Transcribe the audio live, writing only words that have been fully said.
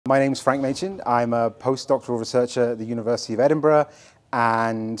My name's Frank Machin. I'm a postdoctoral researcher at the University of Edinburgh,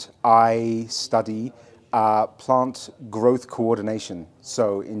 and I study plant growth coordination.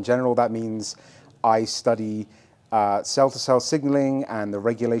 So in general, that means I study cell-to-cell signaling and the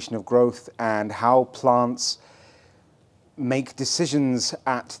regulation of growth and how plants make decisions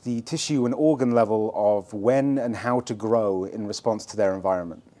at the tissue and organ level of when and how to grow in response to their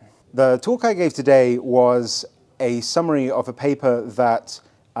environment. The talk I gave today was a summary of a paper that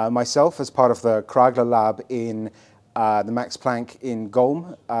myself, as part of the Kragler lab in the Max Planck in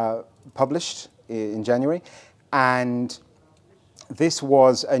Golm, published in January. And this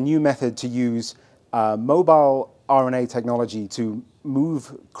was a new method to use mobile RNA technology to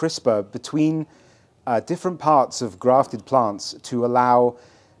move CRISPR between different parts of grafted plants to allow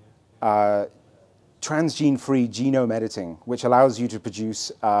transgene-free genome editing, which allows you to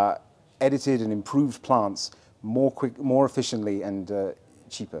produce edited and improved plants more efficiently and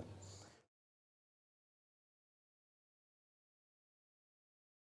cheaper.